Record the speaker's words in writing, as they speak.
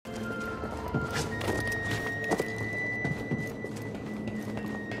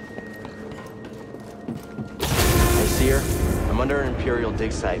here. I'm under an Imperial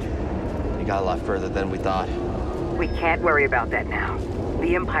dig site. It got a lot further than we thought. We can't worry about that now.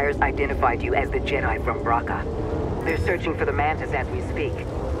 The Empire's identified you as the Jedi from Braca. They're searching for the Mantis as we speak.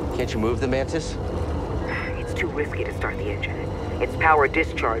 Can't you move the Mantis? It's too risky to start the engine. Its power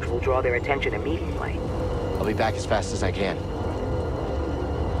discharge will draw their attention immediately. I'll be back as fast as I can.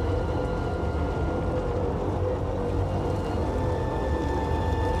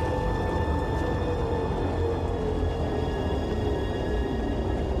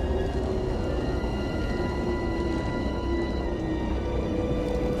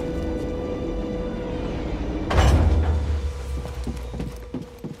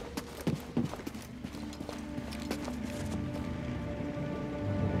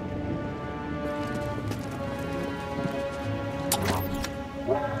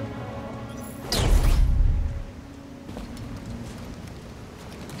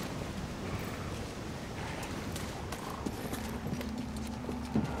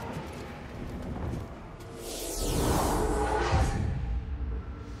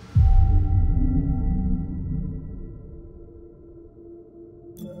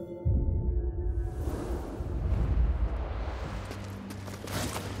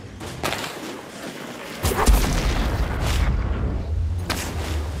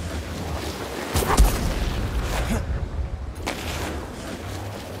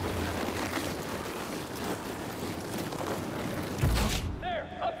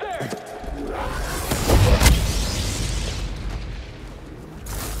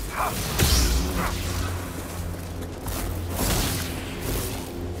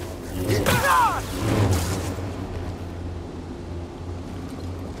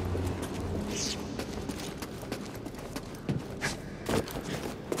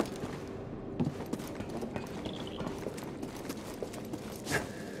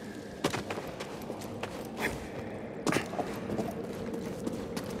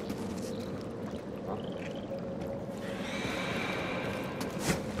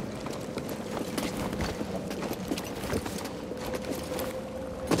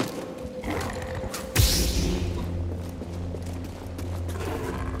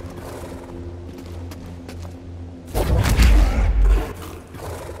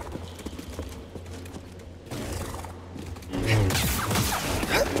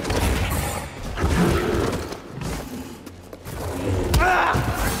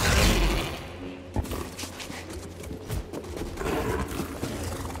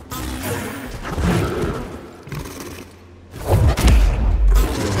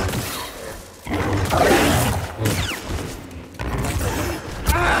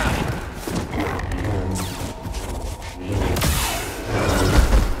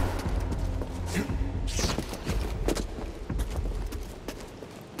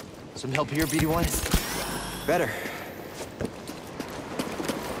 Some help here, BD1? Better.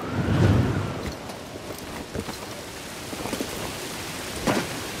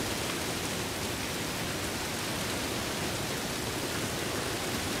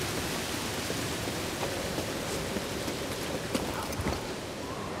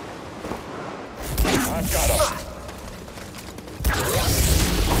 I've got him.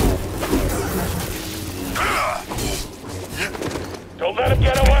 Don't let him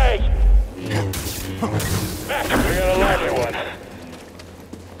get away! Mac, we got a lively one.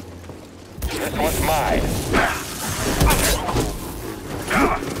 This one's mine.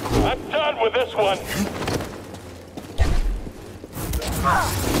 I'm done with this one.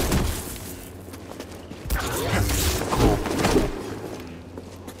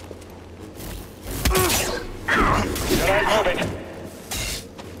 Jedi moving.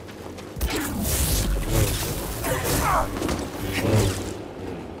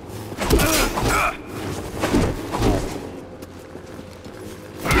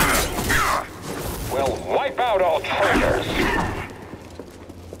 We'll wipe out all traitors.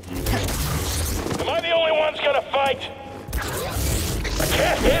 Am I the only one's gonna fight? I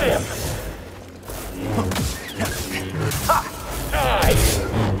can't hit him. Die!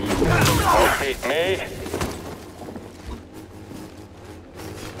 Don't beat me.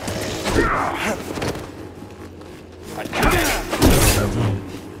 I got it.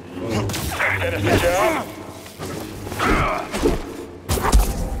 Finish the job.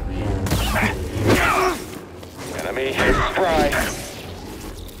 Enemy is spry.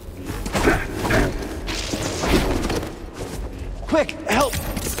 Quick, help!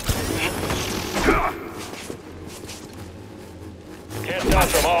 Can't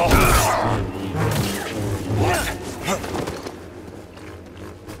dodge them all.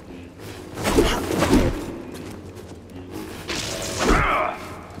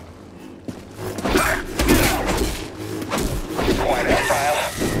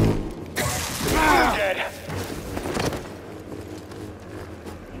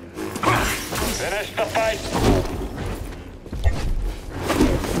 Finish the fight.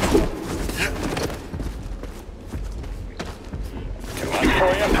 Too much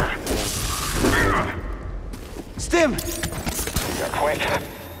for you? Stim! You're quick.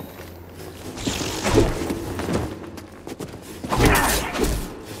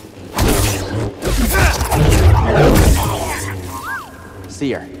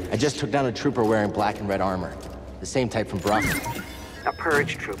 Seer, I just took down a trooper wearing black and red armor. The same type from Brocca. A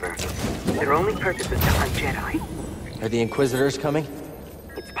Purge trooper. Their only purpose is to hunt Jedi. Are the Inquisitors coming?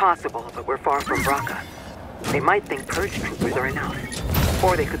 It's possible, but we're far from Brocca. They might think Purge troopers are enough.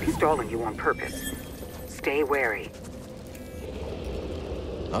 Or they could be stalling you on purpose. Stay wary.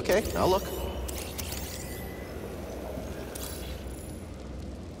 Okay, I'll look.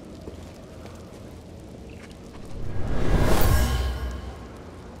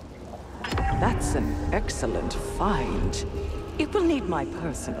 That's an excellent find. It will need my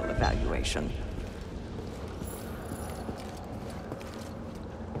personal evaluation.